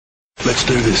Let's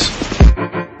do this.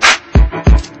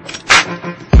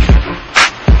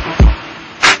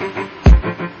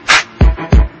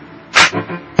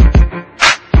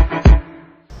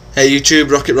 Hey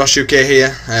YouTube, Rocket Ross UK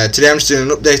here. Today I'm just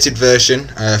doing an updated version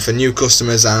for new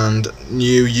customers and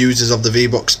new users of the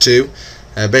Vbox 2.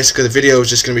 Basically the video is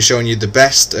just going to be showing you the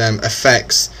best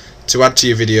effects to add to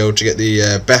your video to get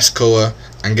the best colour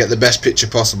and get the best picture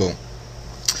possible.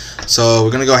 So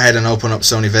we're going to go ahead and open up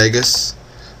Sony Vegas.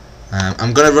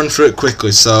 I'm going to run through it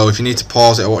quickly, so if you need to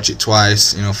pause it or watch it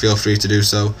twice, feel free to do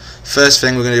so. First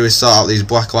thing we're going to do is sort out these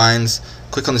black lines.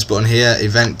 Click on this button here,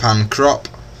 Event Pan Crop.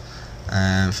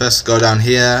 First go down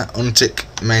here, untick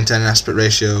maintain aspect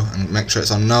ratio and make sure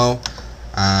it's on no,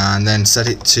 and then set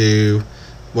it to,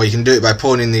 well, you can do it by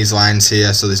pulling in these lines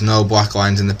here so there's no black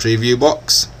lines in the preview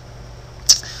box.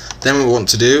 Then what we want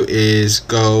to do is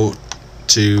go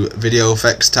to Video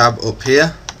Effects tab up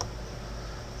here,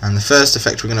 and the first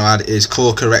effect we're going to add is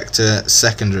Color Corrector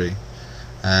Secondary.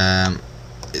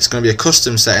 It's going to be a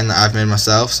custom setting that I've made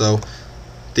myself, so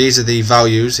these are the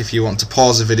values if you want to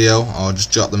pause the video or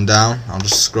just jot them down. I'll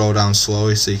just scroll down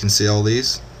slowly so you can see all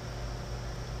these.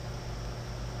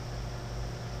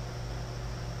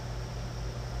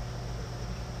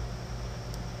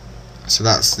 So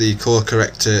that's the Color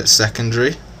Corrector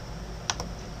Secondary.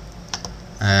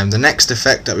 The next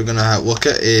effect that we're going to look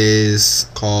at is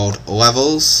called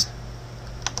Levels.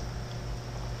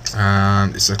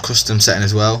 It's a custom setting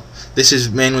as well. This is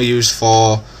mainly used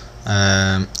for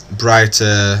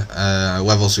brighter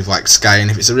levels with like sky,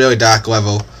 and if it's a really dark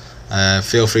level,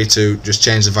 feel free to just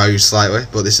change the values slightly,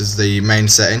 but this is the main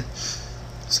setting.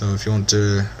 So if you want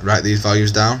to write these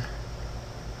values down,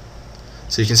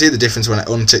 so you can see the difference when I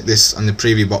untick this on the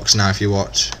preview box. Now if you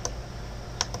watch,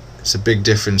 it's a big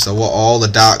difference. So what, all the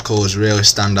dark colours really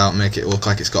stand out, make it look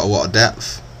like it's got a lot of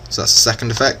depth. So that's the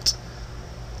second effect.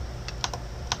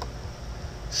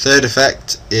 Third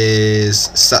effect is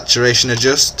Saturation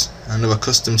Adjust, another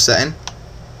custom setting.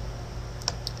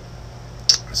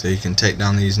 So you can take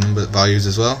down these number values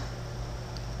as well.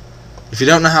 If you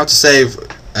don't know how to save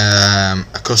a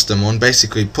custom one,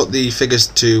 basically put the figures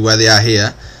to where they are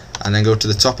here, and then go to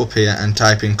the top up here and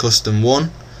type in Custom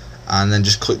 1, and then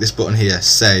just click this button here,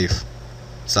 Save.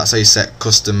 So that's how you set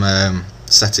custom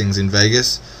settings in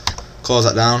Vegas. Close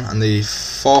that down, and the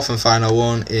fourth and final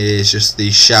one is just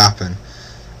the Sharpen.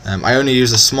 I only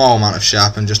use a small amount of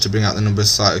Sharpen just to bring out the numbers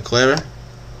slightly clearer.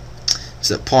 It's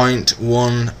at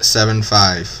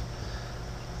 0.175,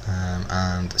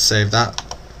 and save that.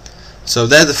 So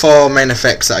they're the four main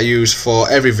effects that I use for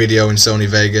every video in Sony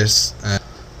Vegas.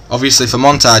 Obviously for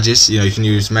montages, you can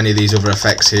use many of these other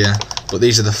effects here, but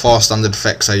these are the four standard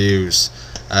effects I use.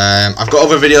 I've got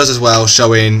other videos as well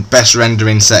showing best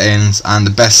rendering settings and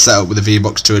the best setup with the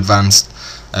Vbox 2 Advanced,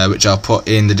 which I'll put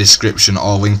in the description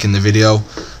or link in the video.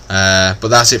 But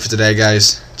that's it for today,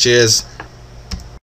 guys. Cheers.